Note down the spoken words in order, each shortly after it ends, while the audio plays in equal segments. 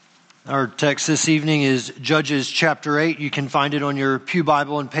Our text this evening is Judges chapter 8. You can find it on your Pew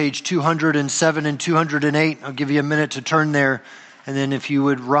Bible on page 207 and 208. I'll give you a minute to turn there. And then if you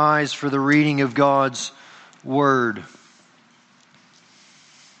would rise for the reading of God's Word.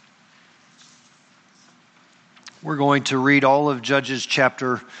 We're going to read all of Judges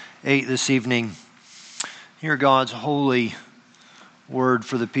chapter 8 this evening. Hear God's holy word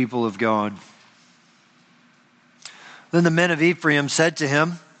for the people of God. Then the men of Ephraim said to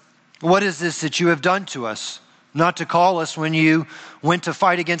him, "What is this that you have done to us? Not to call us when you went to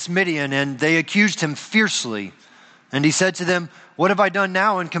fight against Midian." And they accused him fiercely. And he said to them, "What have I done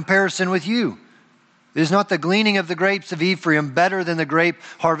now in comparison with you? Is not the gleaning of the grapes of Ephraim better than the grape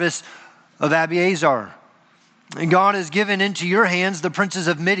harvest of Abiezer? And God has given into your hands the princes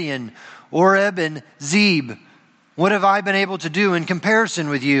of Midian, Oreb and Zeb. What have I been able to do in comparison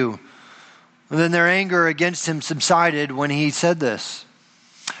with you?" And then their anger against him subsided when he said this.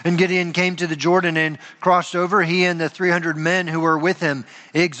 And Gideon came to the Jordan and crossed over, he and the 300 men who were with him,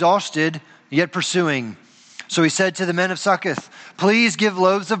 exhausted, yet pursuing. So he said to the men of Succoth, "Please give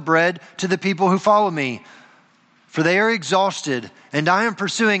loaves of bread to the people who follow me, for they are exhausted, and I am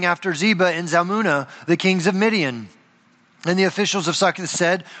pursuing after Zebah and Zalmunna, the kings of Midian." And the officials of Succoth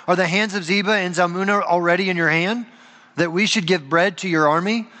said, "Are the hands of Zebah and Zalmunna already in your hand, that we should give bread to your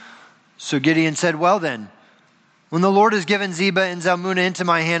army?" So Gideon said, "Well then, when the Lord has given Zebah and Zalmunna into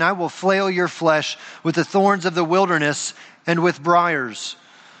my hand, I will flail your flesh with the thorns of the wilderness and with briars."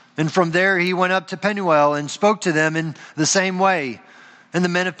 And from there he went up to Penuel and spoke to them in the same way. And the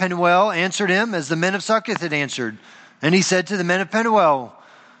men of Penuel answered him as the men of Succoth had answered. And he said to the men of Penuel,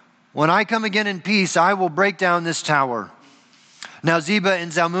 "When I come again in peace, I will break down this tower." Now Zebah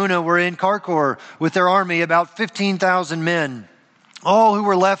and Zalmunna were in Karkor with their army, about 15,000 men, all who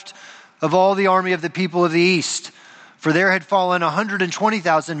were left of all the army of the people of the east. For there had fallen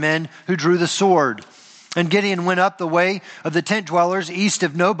 120,000 men who drew the sword. And Gideon went up the way of the tent dwellers east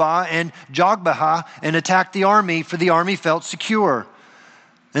of Nobah and Jogbehah and attacked the army, for the army felt secure.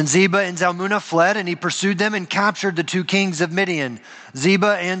 And Zebah and Zalmunna fled, and he pursued them and captured the 2 kings of Midian,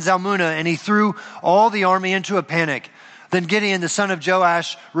 Zebah and Zalmunna, and he threw all the army into a panic. Then Gideon, the son of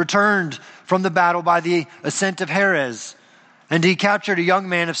Joash, returned from the battle by the ascent of Heres. And he captured a young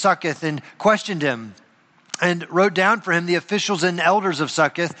man of Succoth and questioned him, and wrote down for him the officials and elders of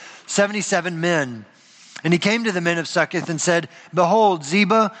Succoth, 77 men. And he came to the men of Succoth and said, "Behold,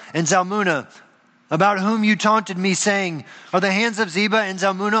 Zebah and Zalmunna, about whom you taunted me, saying, 'Are the hands of Zebah and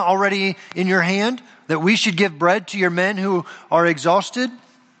Zalmunna already in your hand, that we should give bread to your men who are exhausted?'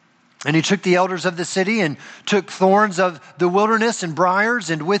 And he took the elders of the city and took thorns of the wilderness and briars,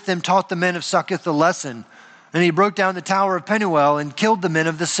 and with them taught the men of Succoth a lesson. And he broke down the tower of Penuel and killed the men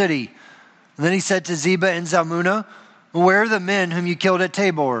of the city. And then he said to Zebah and Zalmunna, 'Where are the men whom you killed at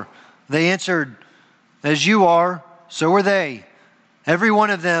Tabor?' They answered, 'As you are, so are they. Every one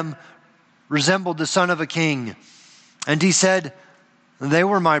of them resembled the son of a king.' And he said, 'They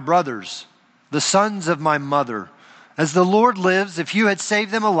were my brothers, the sons of my mother. As the Lord lives, if you had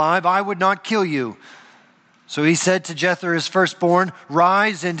saved them alive, I would not kill you.' So he said to Jether, his firstborn,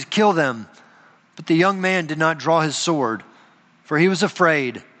 'Rise and kill them.' But the young man did not draw his sword, for he was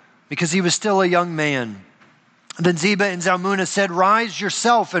afraid, because he was still a young man. Then Zebah and Zalmunna said, 'Rise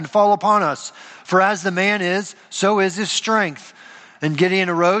yourself and fall upon us, for as the man is, so is his strength.' And Gideon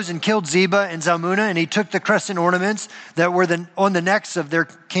arose and killed Zebah and Zalmunna, and he took the crescent ornaments that were on the necks of their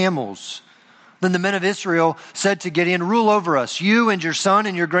camels. Then the men of Israel said to Gideon, 'Rule over us, you and your son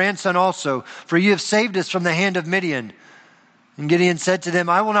and your grandson also, for you have saved us from the hand of Midian.' And Gideon said to them,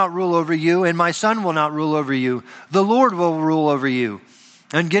 'I will not rule over you, and my son will not rule over you. The Lord will rule over you.'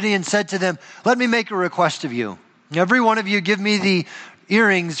 And Gideon said to them, 'Let me make a request of you. Every one of you give me the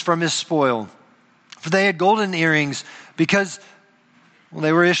earrings from his spoil.' For they had golden earrings, because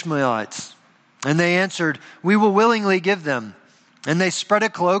they were Ishmaelites. And they answered, 'We will willingly give them.' And they spread a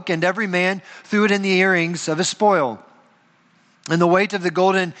cloak, and every man threw it in the earrings of his spoil. And the weight of the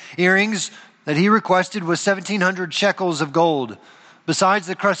golden earrings that he requested was 1,700 shekels of gold, besides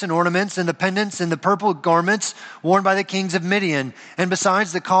the crescent ornaments and the pendants and the purple garments worn by the kings of Midian, and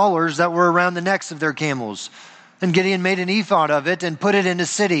besides the collars that were around the necks of their camels. And Gideon made an ephod of it and put it in his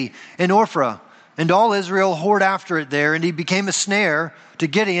city, in Ophrah. And all Israel whored after it there, and he became a snare to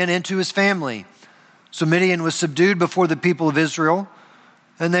Gideon and to his family. So Midian was subdued before the people of Israel,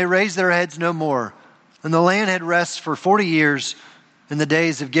 and they raised their heads no more. And the land had rest for 40 years in the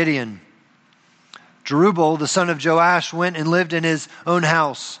days of Gideon. Jerubbaal, the son of Joash, went and lived in his own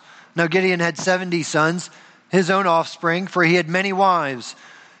house. Now Gideon had 70 sons, his own offspring, for he had many wives.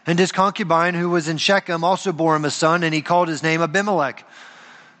 And his concubine, who was in Shechem, also bore him a son, and he called his name Abimelech.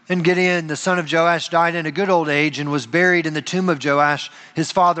 And Gideon, the son of Joash, died in a good old age and was buried in the tomb of Joash, his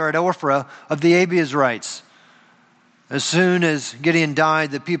father, at Ophrah of the Abiezrites. As soon as Gideon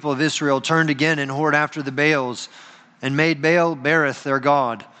died, the people of Israel turned again and whored after the Baals and made Baal-berith their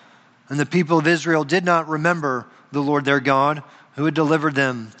god. And the people of Israel did not remember the Lord their God, who had delivered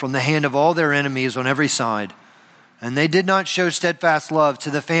them from the hand of all their enemies on every side. And they did not show steadfast love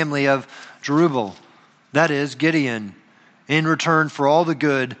to the family of Jerubbaal, that is, Gideon, in return for all the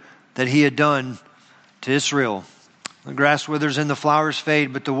good that he had done to Israel. The grass withers and the flowers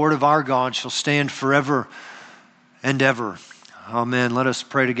fade, but the word of our God shall stand forever and ever. Amen. Let us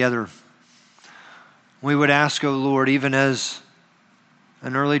pray together. We would ask, O Lord, even as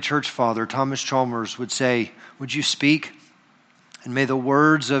an early church father, Thomas Chalmers, would say, would you speak? And may the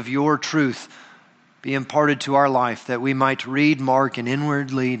words of your truth be imparted to our life, that we might read, mark, and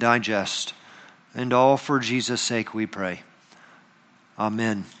inwardly digest. And all for Jesus' sake we pray.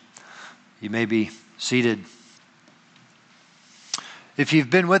 Amen. You may be seated. If you've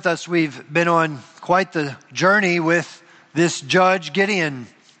been with us, we've been on quite the journey with this judge Gideon.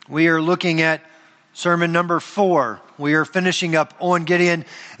 We are looking at sermon number 4. We are finishing up on Gideon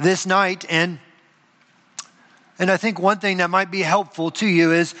this night, and I think one thing that might be helpful to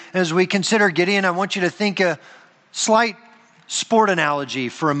you is, as we consider Gideon, I want you to think a slight sport analogy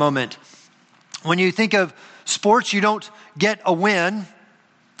for a moment. When you think of sports, you don't get a win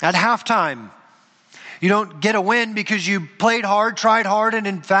at halftime. You don't get a win because you played hard, tried hard, and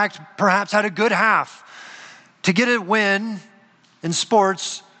in fact, perhaps had a good half. To get a win in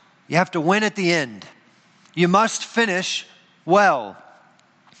sports, you have to win at the end. You must finish well.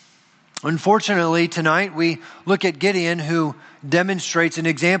 Unfortunately, tonight we look at Gideon, who demonstrates an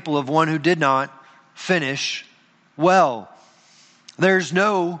example of one who did not finish well. There's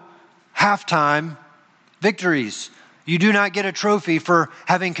no halftime victories. You do not get a trophy for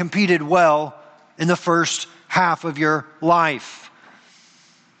having competed well in the first half of your life.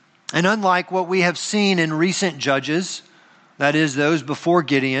 And unlike what we have seen in recent judges, that is, those before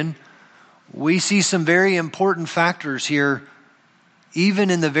Gideon, we see some very important factors here, even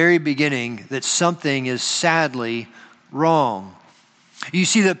in the very beginning, that something is sadly wrong. You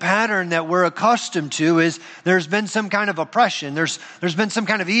see, the pattern that we're accustomed to is there's been some kind of oppression. There's been some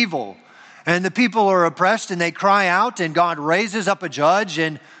kind of evil. And the people are oppressed and they cry out, and God raises up a judge,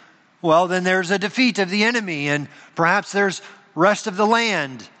 and well, then there's a defeat of the enemy, and perhaps there's rest of the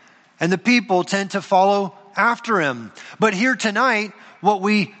land, and the people tend to follow after him. But here tonight, what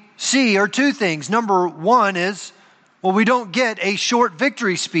we see are two things. Number one is, well, we don't get a short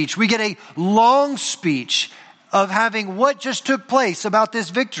victory speech. We get a long speech of having what just took place about this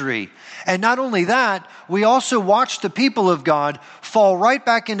victory. And not only that, we also watch the people of God fall right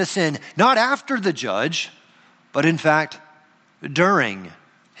back into sin, not after the judge, but in fact, during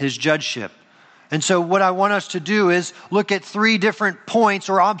his judgeship. And so what I want us to do is look at 3 different points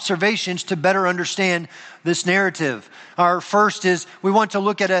or observations to better understand this narrative. Our first is we want to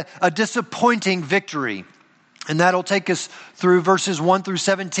look at a disappointing victory. And that'll take us through verses 1 through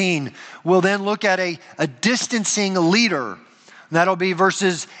 17. We'll then look at a distancing leader. That'll be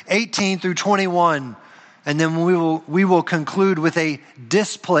verses 18 through 21. And then we will conclude with a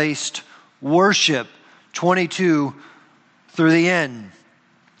displaced worship, 22 through the end.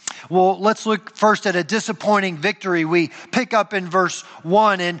 Well, let's look first at a disappointing victory. We pick up in verse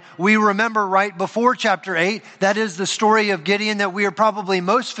 1, and we remember right before chapter 8, that is the story of Gideon that we are probably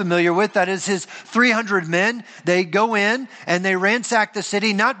most familiar with. That is his 300 men. They go in and they ransack the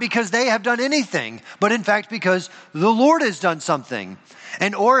city, not because they have done anything, but in fact because the Lord has done something.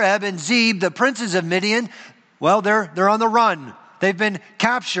 And Oreb and Zeb, the princes of Midian, well, they're on the run. They've been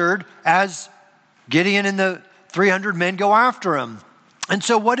captured as Gideon and the 300 men go after him. And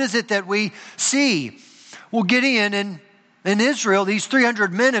so what is it that we see? Well, Gideon and Israel, these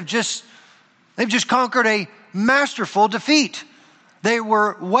 300 men they've just conquered a masterful defeat. They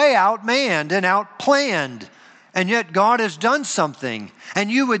were way outmanned and outplanned. And yet God has done something.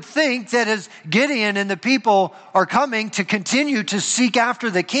 And you would think that as Gideon and the people are coming to continue to seek after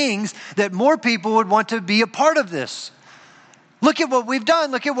the kings, that more people would want to be a part of this. Look at what we've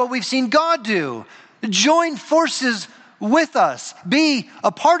done. Look at what we've seen God do. Join forces with us. Be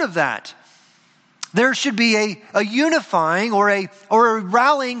a part of that. There should be a unifying or a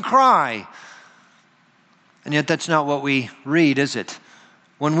rallying cry. And yet that's not what we read, is it?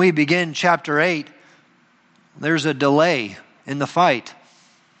 When we begin chapter 8, there's a delay in the fight.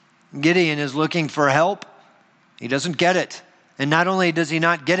 Gideon is looking for help. He doesn't get it. And not only does he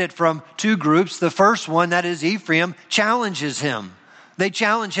not get it from 2 groups, the first one, that is Ephraim, challenges him. They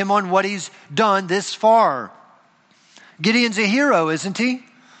challenge him on what he's done this far. Gideon's a hero, isn't he?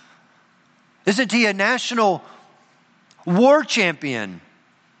 Isn't he a national war champion?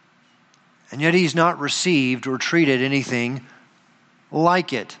 And yet he's not received or treated anything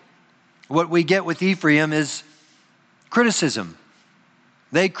like it. What we get with Ephraim is criticism.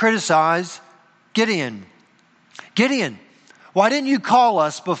 They criticize Gideon. Gideon, why didn't you call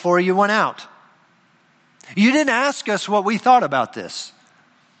us before you went out? You didn't ask us what we thought about this.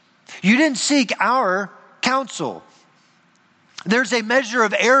 You didn't seek our counsel. There's a measure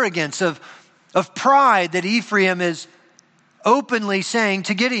of arrogance, of pride that Ephraim is openly saying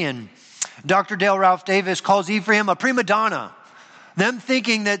to Gideon. Dr. Dale Ralph Davis calls Ephraim a prima donna. Them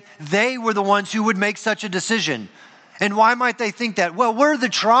thinking that they were the ones who would make such a decision. And why might they think that? Well, we're the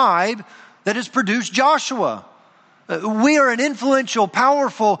tribe that has produced Joshua. We are an influential,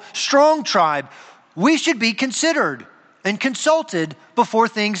 powerful, strong tribe. We should be considered and consulted before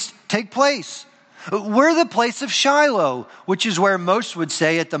things take place. We're the place of Shiloh, which is where most would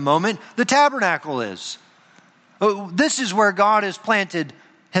say at the moment the tabernacle is. This is where God has planted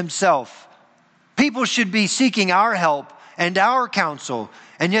himself. People should be seeking our help and our counsel,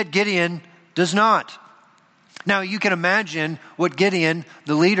 and yet Gideon does not. Now you can imagine what Gideon,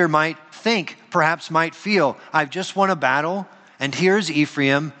 the leader, might think, perhaps might feel. I've just won a battle, and here's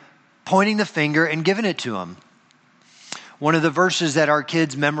Ephraim pointing the finger and giving it to him. One of the verses that our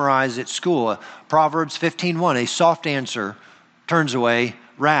kids memorize at school, Proverbs 15:1, a soft answer turns away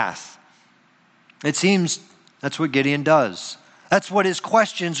wrath. It seems that's what Gideon does. That's what his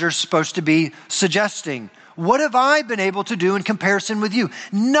questions are supposed to be suggesting. What have I been able to do in comparison with you?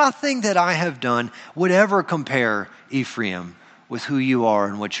 Nothing that I have done would ever compare, Ephraim, with who you are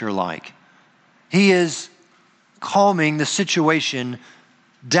and what you're like. He is calming the situation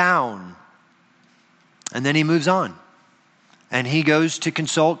down. And then he moves on. And he goes to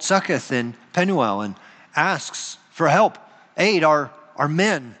consult Succoth and Penuel and asks for help. Aid our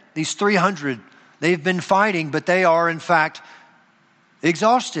men, these 300. They've been fighting, but they are in fact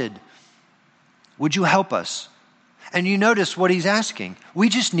exhausted. Would you help us? And you notice what he's asking. We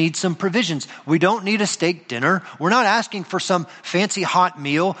just need some provisions. We don't need a steak dinner. We're not asking for some fancy hot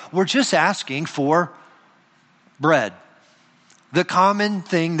meal. We're just asking for bread. The common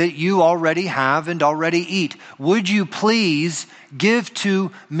thing that you already have and already eat. Would you please give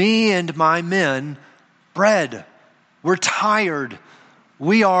to me and my men bread? We're tired.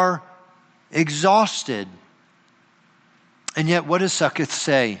 We are exhausted. And yet what does Succoth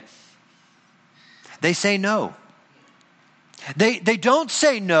say? They say no. They don't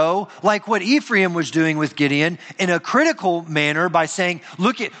say no like what Ephraim was doing with Gideon in a critical manner by saying,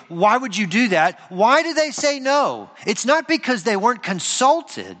 why would you do that? Why do they say no? It's not because they weren't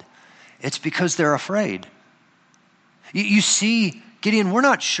consulted. It's because they're afraid. You see, Gideon, we're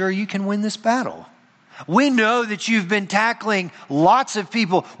not sure you can win this battle. We know that you've been tackling lots of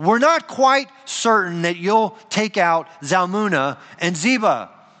people. We're not quite certain that you'll take out Zalmunna and Zebah.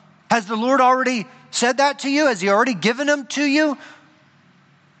 Has the Lord already said that to you? Has he already given them to you?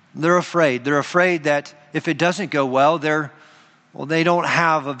 They're afraid. They're afraid that if it doesn't go well, they don't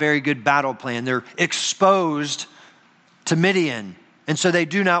have a very good battle plan. They're exposed to Midian. And so they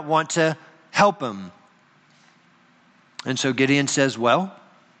do not want to help him. And so Gideon says, well,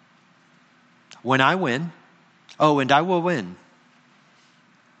 when I win, and I will win,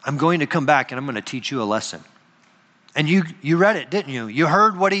 I'm going to come back and I'm going to teach you a lesson. And you read it, didn't you? You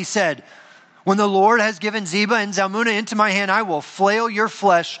heard what he said. When the Lord has given Zebah and Zalmunna into my hand, I will flail your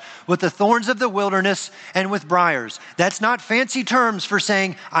flesh with the thorns of the wilderness and with briars. That's not fancy terms for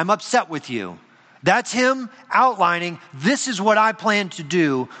saying, I'm upset with you. That's him outlining, this is what I plan to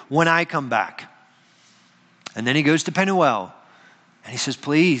do when I come back. And then he goes to Penuel and he says,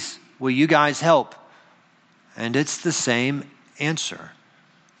 please, will you guys help? And it's the same answer.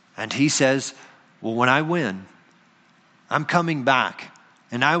 And he says, well, when I win, I'm coming back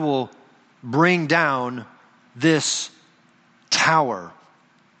and I will bring down this tower.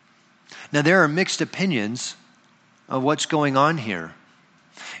 Now, there are mixed opinions of what's going on here.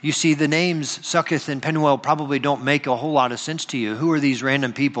 You see, the names Succoth and Penuel probably don't make a whole lot of sense to you. Who are these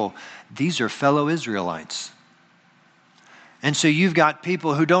random people? These are fellow Israelites. And so you've got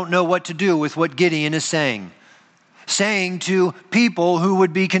people who don't know what to do with what Gideon is saying to people who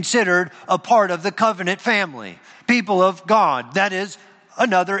would be considered a part of the covenant family, people of God, that is,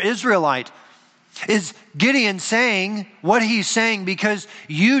 another Israelite. Is Gideon saying what he's saying because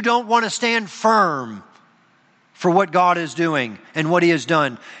you don't want to stand firm for what God is doing and what he has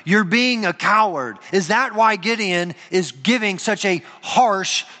done? You're being a coward. Is that why Gideon is giving such a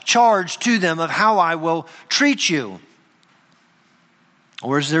harsh charge to them of how I will treat you?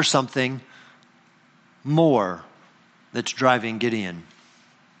 Or is there something more that's driving Gideon?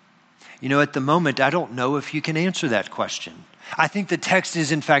 At the moment, I don't know if you can answer that question. I think the text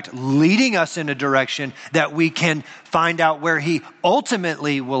is, in fact, leading us in a direction that we can find out where he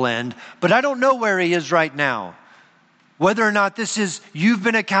ultimately will end, but I don't know where he is right now. Whether or not this is, you've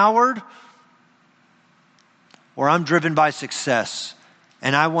been a coward, or I'm driven by success,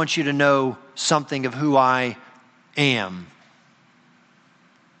 and I want you to know something of who I am.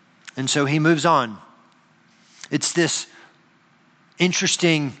 And so he moves on. It's this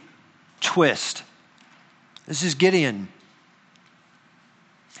interesting twist. This is Gideon.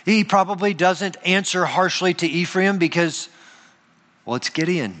 He probably doesn't answer harshly to Ephraim because, it's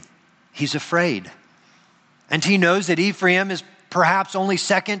Gideon. He's afraid. And he knows that Ephraim is perhaps only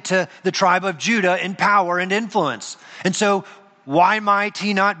second to the tribe of Judah in power and influence. And so why might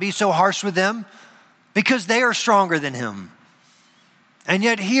he not be so harsh with them? Because they are stronger than him. And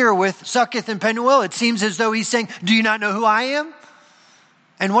yet here with Succoth and Penuel, it seems as though he's saying, do you not know who I am?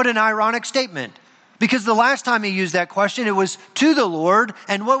 And what an ironic statement. Because the last time he used that question, it was to the Lord.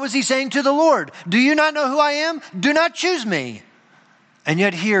 And what was he saying to the Lord? Do you not know who I am? Do not choose me. And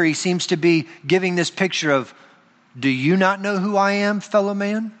yet here he seems to be giving this picture of, do you not know who I am, fellow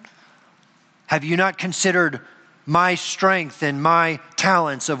man? Have you not considered my strength and my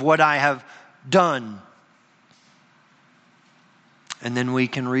talents of what I have done? And then we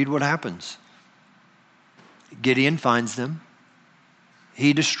can read what happens. Gideon finds them.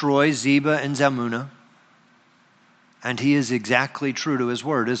 He destroys Zebah and Zalmunna. And he is exactly true to his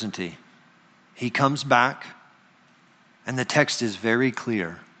word, isn't he? He comes back, and the text is very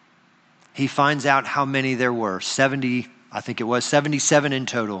clear. He finds out how many there were. 70, I think it was, 77 in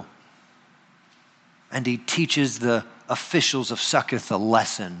total. And he teaches the officials of Succoth a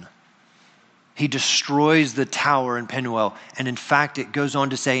lesson. He destroys the tower in Penuel. And in fact, it goes on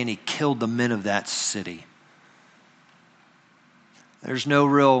to say, and he killed the men of that city. There's no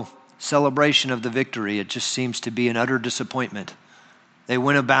real celebration of the victory. It just seems to be an utter disappointment. They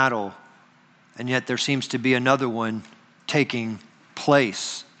win a battle, and yet there seems to be another one taking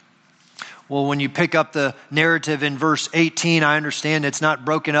place. Well, when you pick up the narrative in verse 18, I understand it's not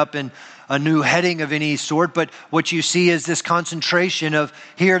broken up in a new heading of any sort, but what you see is this concentration of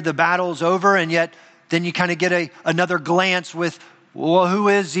here the battle's over, and yet then you kind of get another glance with, who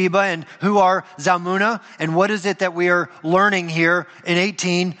is Zebah and who are Zalmunna? And what is it that we are learning here in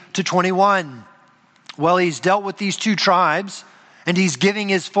 18 to 21? Well, he's dealt with these two tribes, and he's giving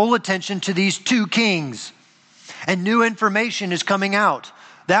his full attention to these two kings. And new information is coming out,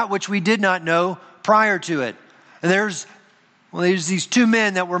 that which we did not know prior to it. And there's these two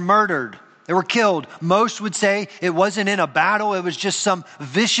men that were murdered. They were killed. Most would say it wasn't in a battle. It was just some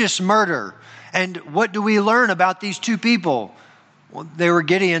vicious murder. And what do we learn about these two people? Well, they were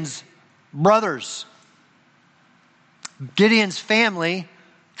Gideon's brothers. Gideon's family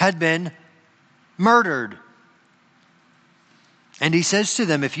had been murdered. And he says to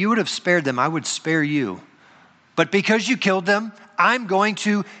them, if you would have spared them, I would spare you. But because you killed them, I'm going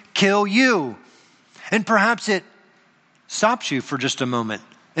to kill you. And perhaps it stops you for just a moment.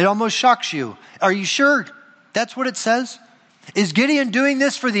 It almost shocks you. Are you sure that's what it says? Is Gideon doing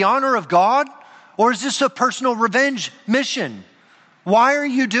this for the honor of God? Or is this a personal revenge mission? Why are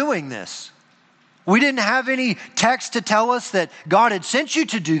you doing this? We didn't have any text to tell us that God had sent you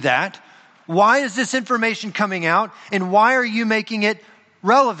to do that. Why is this information coming out? And why are you making it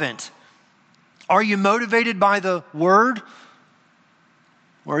relevant? Are you motivated by the word?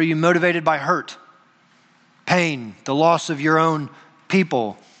 Or are you motivated by hurt, pain, the loss of your own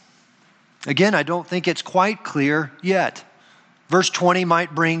people? Again, I don't think it's quite clear yet. Verse 20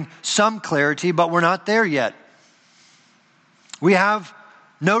 might bring some clarity, but we're not there yet. We have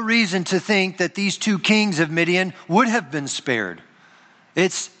no reason to think that these two kings of Midian would have been spared.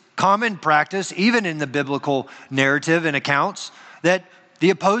 It's common practice, even in the biblical narrative and accounts, that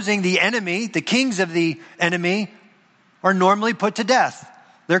the enemy, the kings of the enemy, are normally put to death.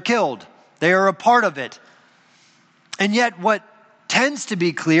 They're killed. They are a part of it. And yet what tends to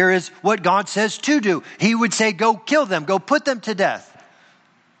be clear is what God says to do. He would say, go kill them, go put them to death.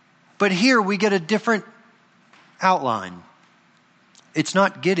 But here we get a different outline. It's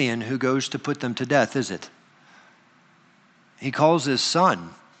not Gideon who goes to put them to death, is it? He calls his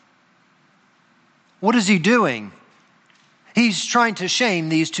son. What is he doing? He's trying to shame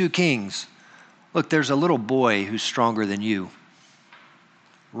these two kings. Look, there's a little boy who's stronger than you.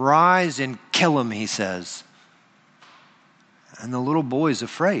 Rise and kill him, he says. And the little boy's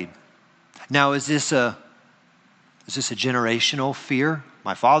afraid. Now, is this a generational fear?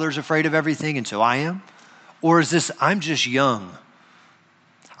 My father's afraid of everything, and so I am? Or is this, I'm just young?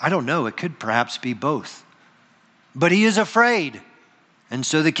 I don't know. It could perhaps be both. But he is afraid. And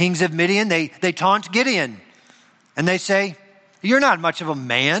so the kings of Midian, they taunt Gideon. And they say, "You're not much of a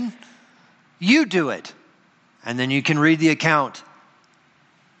man. You do it." And then you can read the account.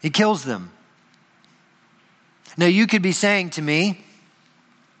 He kills them. Now you could be saying to me,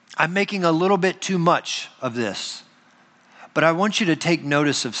 I'm making a little bit too much of this. But I want you to take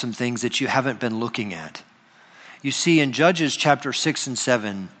notice of some things that you haven't been looking at. You see, in Judges chapter 6 and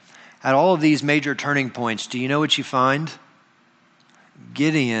 7, at all of these major turning points, do you know what you find?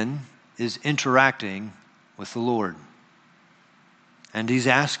 Gideon is interacting with the Lord. And he's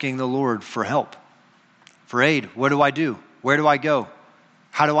asking the Lord for help, for aid. What do I do? Where do I go?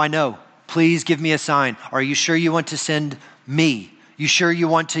 How do I know? Please give me a sign. Are you sure you want to send me? You sure you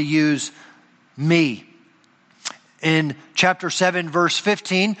want to use me? In chapter 7, verse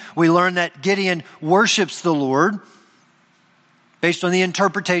 15, we learn that Gideon worships the Lord based on the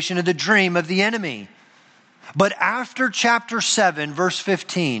interpretation of the dream of the enemy. But after chapter 7, verse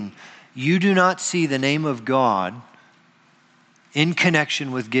 15, you do not see the name of God in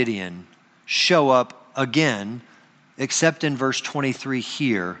connection with Gideon show up again, except in verse 23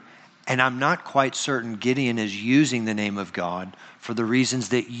 here. And I'm not quite certain Gideon is using the name of God for the reasons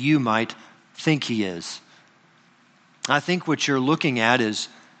that you might think he is. I think what you're looking at is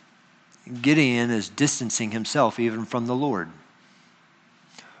Gideon is distancing himself even from the Lord.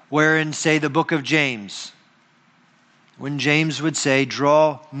 Where in, say, the book of James, when James would say,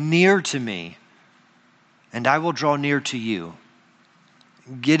 "Draw near to me, and I will draw near to you,"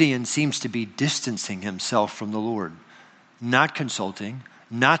 Gideon seems to be distancing himself from the Lord, not consulting,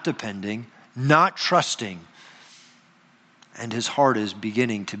 not depending, not trusting. And his heart is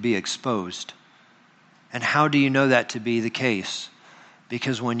beginning to be exposed. And how do you know that to be the case?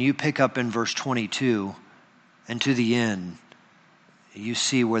 Because when you pick up in verse 22 and to the end, you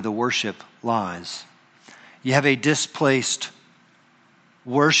see where the worship lies. You have a displaced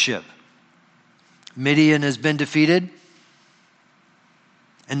worship. Midian has been defeated.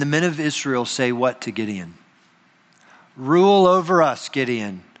 And the men of Israel say what to Gideon? "Rule over us,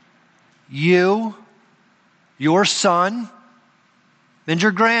 Gideon. You, your son, and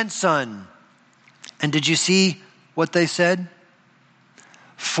your grandson." And did you see what they said?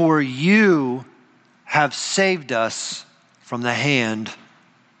 "For you have saved us from the hand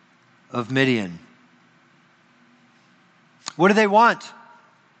of Midian." What do they want?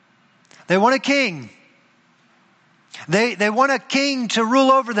 They want a king. They want a king to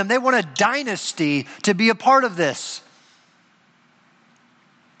rule over them. They want a dynasty to be a part of this.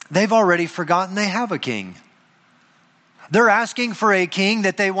 They've already forgotten they have a king. They're asking for a king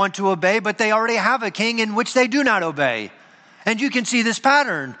that they want to obey, but they already have a king in which they do not obey. And you can see this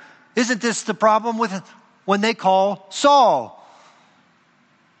pattern. Isn't this the problem with when they call Saul?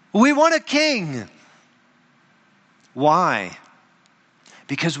 We want a king. Why?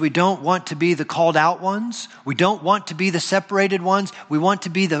 Because we don't want to be the called out ones. We don't want to be the separated ones. We want to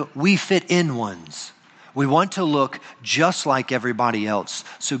be the we fit in ones. We want to look just like everybody else.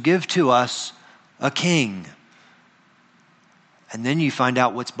 So give to us a king. And then you find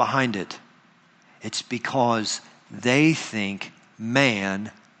out what's behind it. It's because they think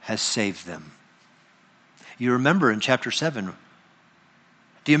man has saved them. You remember in chapter 7.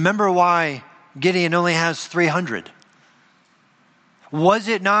 Do you remember why Gideon only has 300? Was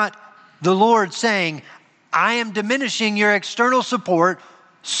it not the Lord saying, "I am diminishing your external support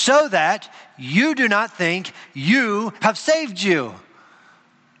so that you do not think you have saved you"?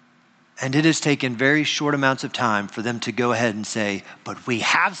 And it has taken very short amounts of time for them to go ahead and say, "But we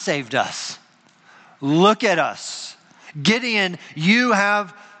have saved us. Look at us. Gideon, you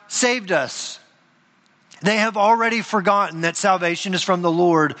have saved us." They have already forgotten that salvation is from the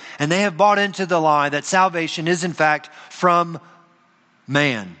Lord, and they have bought into the lie that salvation is in fact from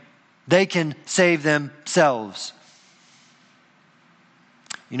man. They can save themselves.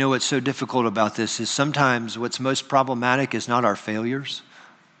 You know what's so difficult about this is sometimes what's most problematic is not our failures,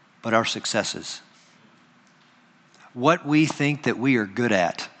 but our successes. What we think that we are good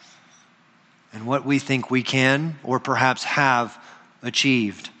at and what we think we can or perhaps have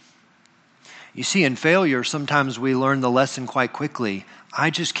achieved. You see, in failure, sometimes we learn the lesson quite quickly. I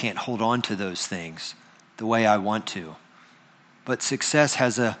just can't hold on to those things the way I want to. But success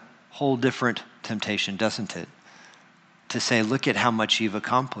has a whole different temptation, doesn't it? To say, look at how much you've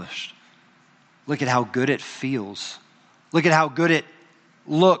accomplished. Look at how good it feels. Look at how good it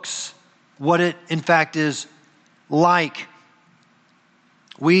looks, what it in fact is like.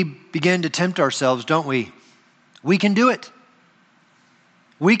 We begin to tempt ourselves, don't we? We can do it.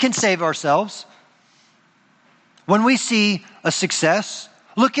 We can save ourselves. When we see a success,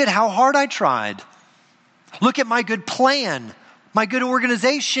 look at how hard I tried. Look at my good plan. my good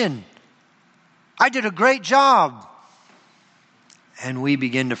organization. I did a great job. And we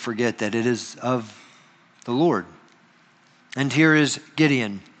begin to forget that it is of the Lord. And here is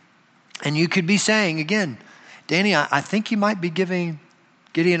Gideon. And you could be saying again, Danny, I think you might be giving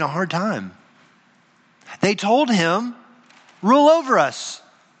Gideon a hard time. They told him, rule over us.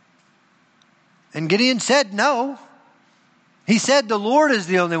 And Gideon said no. He said the Lord is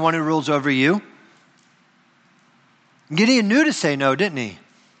the only one who rules over you. Gideon knew to say no, didn't he?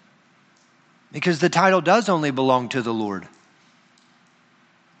 Because the title does only belong to the Lord.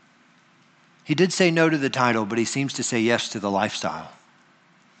 He did say no to the title, but he seems to say yes to the lifestyle.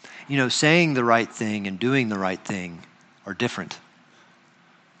 You know, saying the right thing and doing the right thing are different.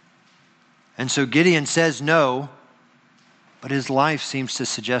 And so Gideon says no, but his life seems to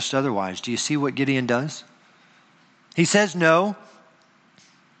suggest otherwise. Do you see what Gideon does? He says no,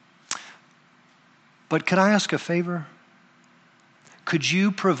 but could I ask a favor? Could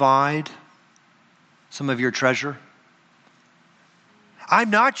you provide some of your treasure? I'm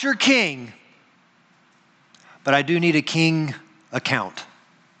not your king, but I do need a king account.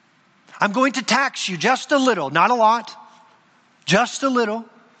 I'm going to tax you just a little, not a lot, just a little.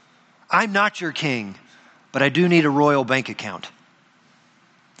 I'm not your king, but I do need a royal bank account.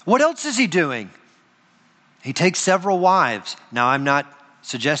 What else is he doing? He takes several wives. Now, I'm not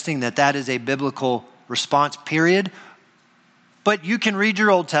suggesting that that is a biblical response, period. But you can read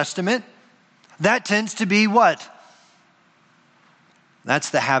your Old Testament. That tends to be what? That's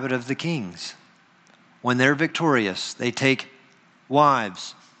the habit of the kings. When they're victorious, they take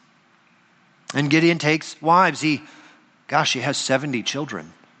wives. And Gideon takes wives. He has 70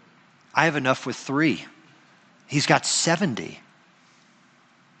 children. I have enough with 3. He's got 70.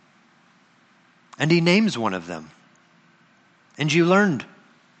 And he names one of them. And you learned.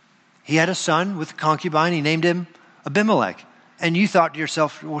 He had a son with a concubine. He named him Abimelech. And you thought to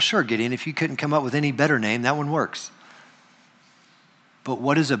yourself, well, sure, Gideon, if you couldn't come up with any better name, that one works. But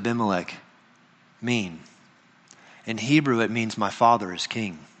what does Abimelech mean? In Hebrew, it means my father is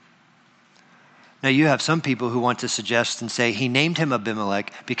king. Now, you have some people who want to suggest and say he named him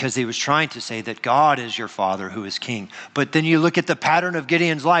Abimelech because he was trying to say that God is your father who is king. But then you look at the pattern of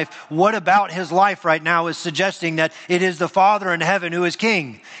Gideon's life. What about his life right now is suggesting that it is the Father in heaven who is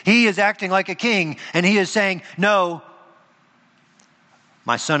king? He is acting like a king, and he is saying, no,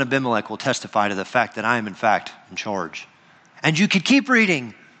 my son Abimelech will testify to the fact that I am in fact in charge. And you could keep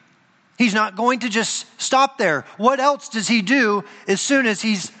reading. He's not going to just stop there. What else does he do as soon as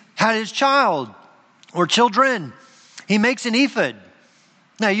he's had his child or children? He makes an ephod.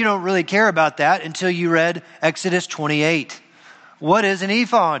 Now, you don't really care about that until you read Exodus 28. What is an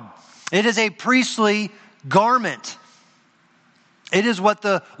ephod? It is a priestly garment. It is what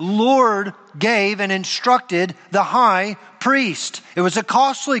the Lord gave and instructed the high priest. It was a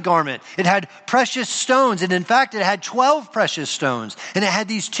costly garment. It had precious stones. And in fact, it had 12 precious stones. And it had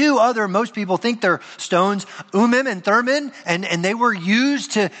these 2 other, most people think they're stones, Urim and Thummim. And they were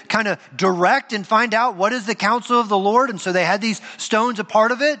used to kind of direct and find out what is the counsel of the Lord. And so they had these stones a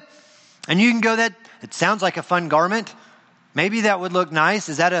part of it. And you can go, that it sounds like a fun garment. Maybe that would look nice.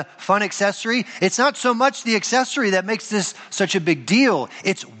 Is that a fun accessory? It's not so much the accessory that makes this such a big deal.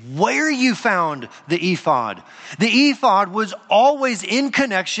 It's where you found the ephod. The ephod was always in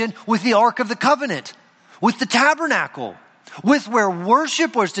connection with the Ark of the Covenant, with the tabernacle, with where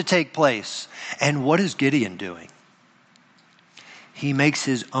worship was to take place. And what is Gideon doing? He makes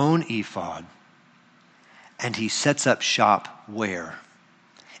his own ephod, and he sets up shop where?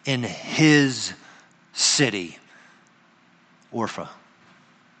 In his city. Orpha.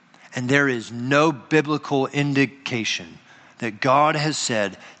 And there is no biblical indication that God has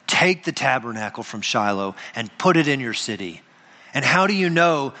said, take the tabernacle from Shiloh and put it in your city. And how do you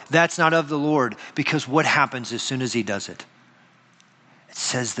know that's not of the Lord? Because what happens as soon as he does it? It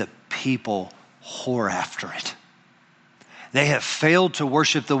says that people whore after it. They have failed to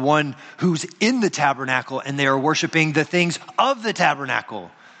worship the one who's in the tabernacle, and they are worshiping the things of the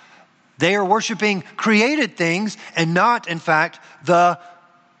tabernacle. They are worshiping created things and not, in fact, the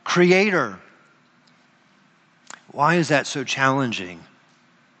Creator. Why is that so challenging?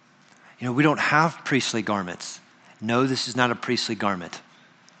 You know, we don't have priestly garments. No, this is not a priestly garment.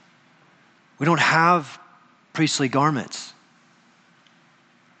 We don't have priestly garments.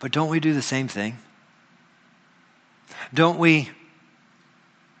 But don't we do the same thing? Don't we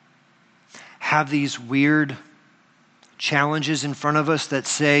have these weird challenges in front of us that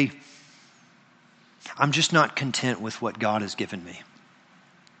say, I'm just not content with what God has given me.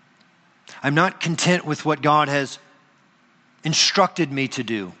 I'm not content with what God has instructed me to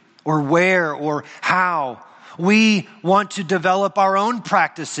do, or where, or how. We want to develop our own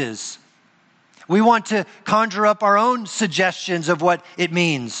practices. We want to conjure up our own suggestions of what it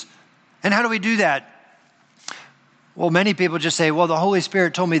means. And how do we do that? Well, many people just say, well, the Holy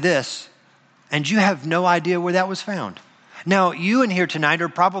Spirit told me this, and you have no idea where that was found. Now, you in here tonight are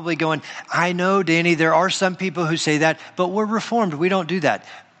probably going, I know, Danny, there are some people who say that, but we're Reformed. We don't do that.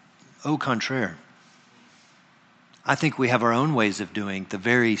 Au contraire. I think we have our own ways of doing the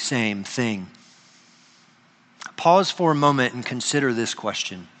very same thing. Pause for a moment and consider this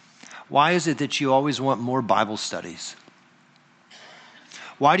question. Why is it that you always want more Bible studies?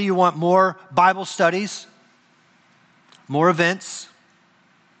 Why do you want more Bible studies, more events,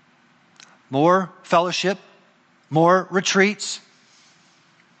 more fellowship, more retreats?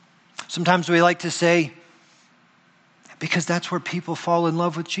 Sometimes we like to say, because that's where people fall in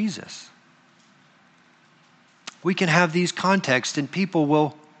love with Jesus. We can have these contexts and people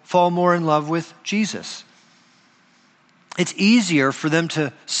will fall more in love with Jesus. It's easier for them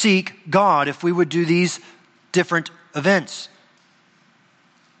to seek God if we would do these different events.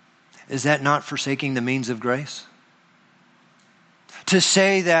 Is that not forsaking the means of grace? To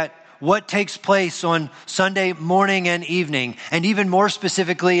say that what takes place on Sunday morning and evening, and even more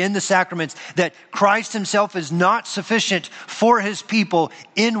specifically in the sacraments, that Christ himself is not sufficient for his people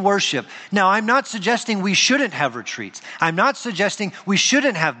in worship. Now, I'm not suggesting we shouldn't have retreats. I'm not suggesting we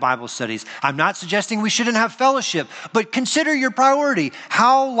shouldn't have Bible studies. I'm not suggesting we shouldn't have fellowship. But consider your priority.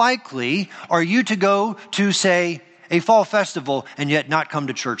 How likely are you to go to, say, a fall festival and yet not come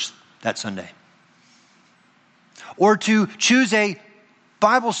to church that Sunday? Or to choose a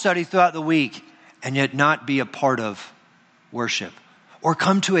Bible study throughout the week and yet not be a part of worship? Or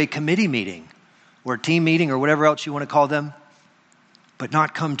come to a committee meeting or a team meeting or whatever else you want to call them, but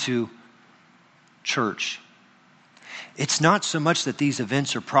not come to church? It's not so much that these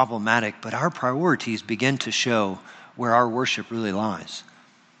events are problematic, but our priorities begin to show where our worship really lies.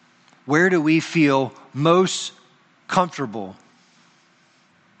 Where do we feel most comfortable?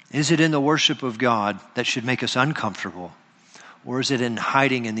 Is it in the worship of God that should make us uncomfortable? Or is it in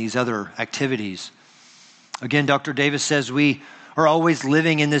hiding in these other activities? Again, Dr. Davis says we are always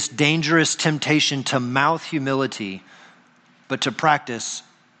living in this dangerous temptation to mouth humility, but to practice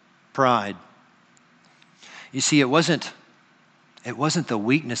pride. You see, it wasn't the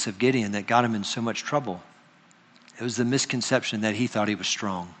weakness of Gideon that got him in so much trouble. It was the misconception that he thought he was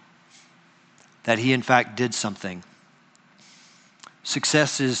strong, that he in fact did something.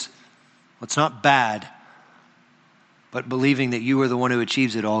 Success is, well, it's not bad, but believing that you are the one who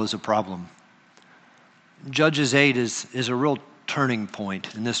achieves it all is a problem. Judges 8 is a real turning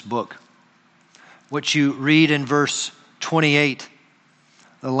point in this book. What you read in verse 28,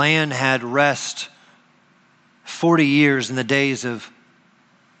 the land had rest 40 years in the days of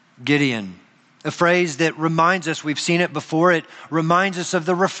Gideon. A phrase that reminds us, we've seen it before, it reminds us of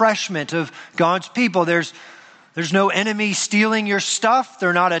the refreshment of God's people. There's no enemy stealing your stuff.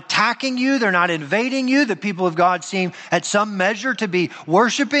 They're not attacking you. They're not invading you. The people of God seem at some measure to be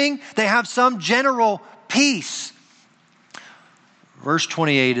worshiping. They have some general peace. Verse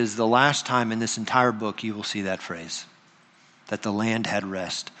 28 is the last time in this entire book you will see that phrase, that the land had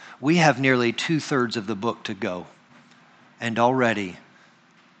rest. We have nearly 2/3 of the book to go, and already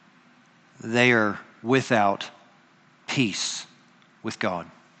they are without peace with God.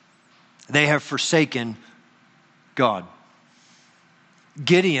 They have forsaken God.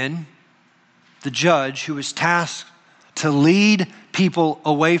 Gideon, the judge who was tasked to lead people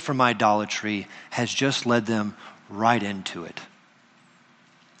away from idolatry, has just led them right into it.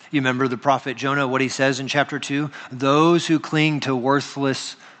 You remember the prophet Jonah, what he says in chapter 2? Those who cling to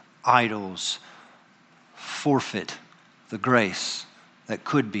worthless idols forfeit the grace that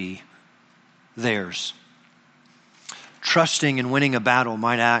could be theirs. Trusting in winning a battle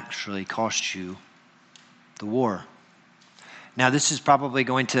might actually cost you the war. Now, this is probably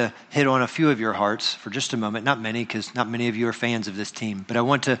going to hit on a few of your hearts for just a moment. Not many, because not many of you are fans of this team. But I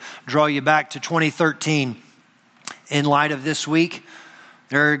want to draw you back to 2013. In light of this week,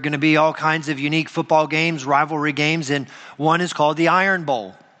 there are going to be all kinds of unique football games, rivalry games, and one is called the Iron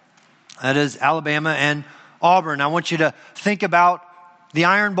Bowl. That is Alabama and Auburn. I want you to think about the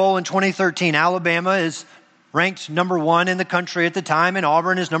Iron Bowl in 2013. Alabama is ranked number 1 in the country at the time, and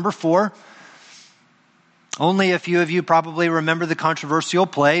Auburn is number 4. Only a few of you probably remember the controversial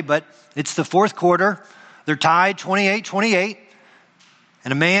play, but it's the fourth quarter. They're tied 28-28,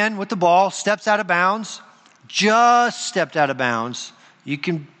 and a man with the ball steps out of bounds, just stepped out of bounds. You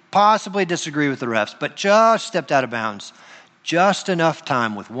can possibly disagree with the refs, but just stepped out of bounds. Just enough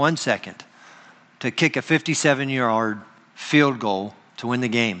time with 1 second to kick a 57-yard field goal to win the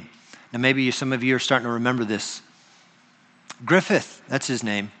game. Now maybe some of you are starting to remember this. Griffith, that's his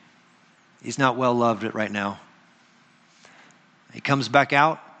name. He's not well loved right now. He comes back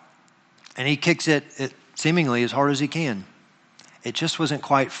out and he kicks it seemingly as hard as he can. It just wasn't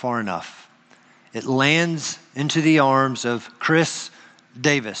quite far enough. It lands into the arms of Chris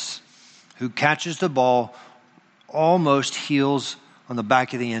Davis, who catches the ball, almost heels on the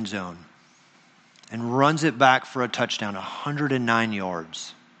back of the end zone, and runs it back for a touchdown, 109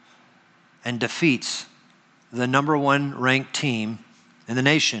 yards, and defeats the number one ranked team in the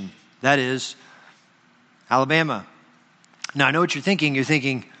nation. That is Alabama. Now, I know what you're thinking. You're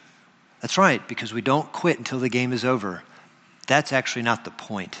thinking, that's right, because we don't quit until the game is over. That's actually not the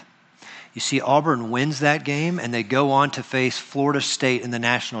point. You see, Auburn wins that game, and they go on to face Florida State in the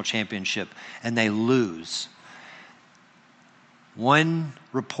national championship, and they lose. One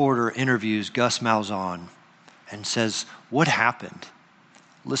reporter interviews Gus Malzahn and says, what happened?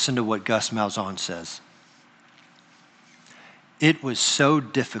 Listen to what Gus Malzahn says. It was so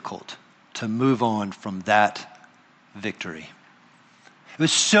difficult to move on from that victory. It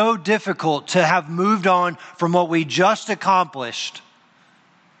was so difficult to have moved on from what we just accomplished,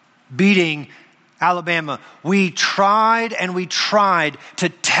 beating Alabama. We tried and we tried to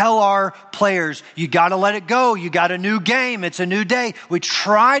tell our players, you got to let it go. You got a new game. It's a new day. We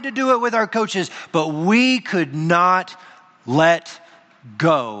tried to do it with our coaches, but we could not let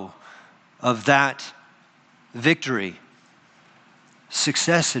go of that victory.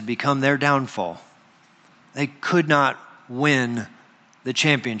 Success had become their downfall. They could not win the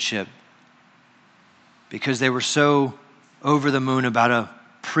championship because they were so over the moon about a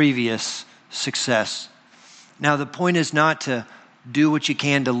previous success. Now, the point is not to do what you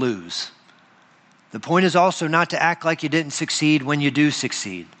can to lose. The point is also not to act like you didn't succeed when you do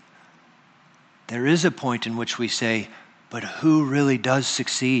succeed. There is a point in which we say, but who really does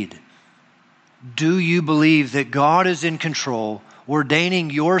succeed? Do you believe that God is in control, ordaining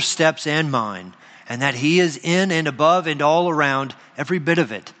your steps and mine, and that He is in and above and all around every bit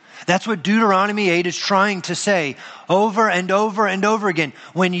of it? That's what Deuteronomy 8 is trying to say over and over and over again.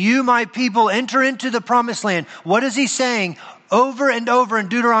 When you, my people, enter into the promised land, what is He saying over and over in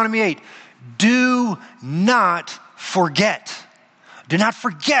Deuteronomy 8? Do not forget. Do not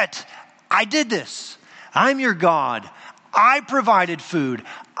forget, I did this. I'm your God. I provided food.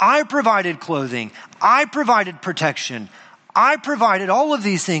 I provided clothing. I provided protection. I provided all of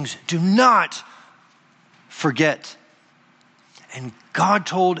these things. Do not forget. And God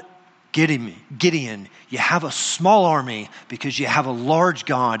told Gideon, you have a small army because you have a large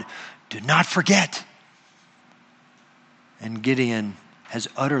God. Do not forget. And Gideon has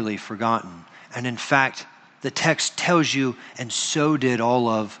utterly forgotten. And in fact, the text tells you, and so did all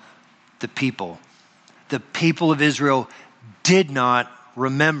of the people. The people of Israel did not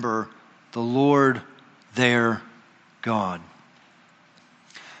remember the Lord their God.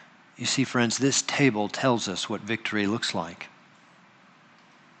 You see, friends, this table tells us what victory looks like.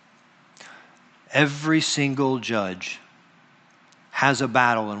 Every single judge has a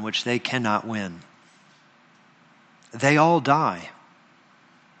battle in which they cannot win. They all die.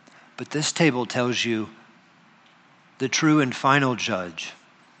 But this table tells you the true and final judge,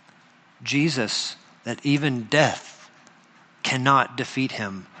 Jesus, that even death cannot defeat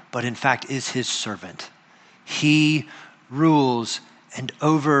him, but in fact is his servant. He rules and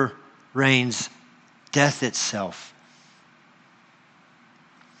overreigns death itself.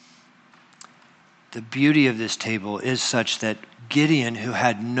 The beauty of this table is such that Gideon, who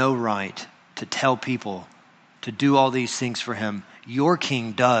had no right to tell people to do all these things for him, your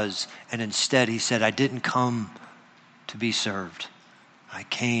king does. And instead he said, I didn't come to be served. I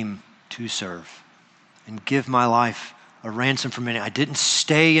came to serve and give my life a ransom for many. I didn't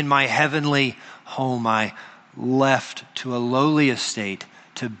stay in my heavenly home. I left to a lowly estate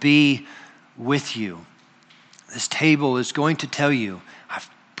to be with you. This table is going to tell you, I've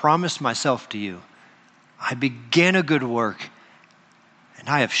promised myself to you, I began a good work, and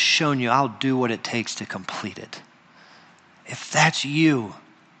I have shown you I'll do what it takes to complete it. If that's you,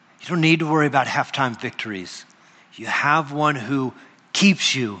 you don't need to worry about halftime victories. You have one who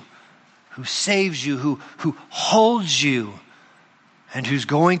keeps you, who saves you, who holds you, and who's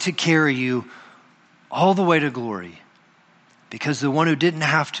going to carry you all the way to glory. Because the one who didn't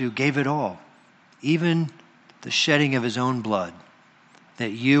have to gave it all, even the shedding of his own blood, that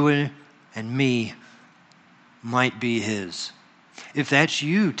you and me might be his. If that's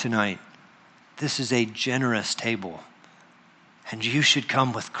you tonight, this is a generous table, and you should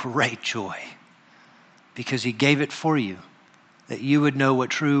come with great joy because he gave it for you, that you would know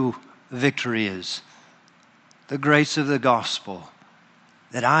what true victory is. The grace of the gospel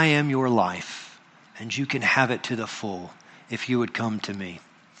that I am your life, and you can have it to the full if you would come to me.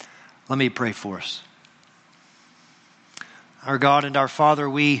 Let me pray for us. Our God and our Father,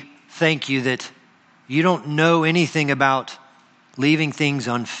 we thank you that you don't know anything about leaving things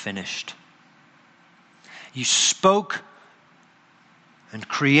unfinished. You spoke and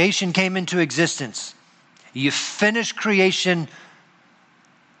creation came into existence. You finished creation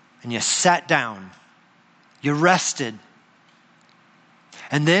and you sat down. You rested.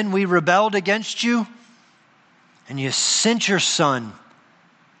 And then we rebelled against you and you sent your Son.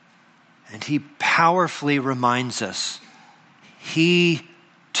 And he powerfully reminds us, he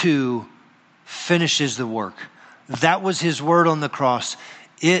too finishes the work. That was his word on the cross.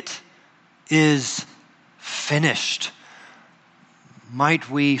 It is finished. Might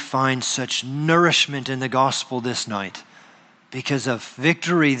we find such nourishment in the gospel this night, because a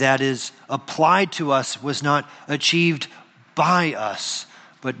victory that is applied to us was not achieved by us,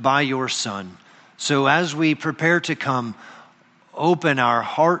 but by your Son. So as we prepare to come, open our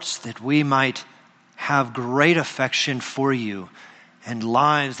hearts that we might have great affection for you and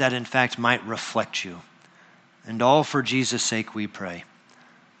lives that in fact might reflect you. And all for Jesus' sake we pray.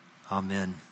 Amen.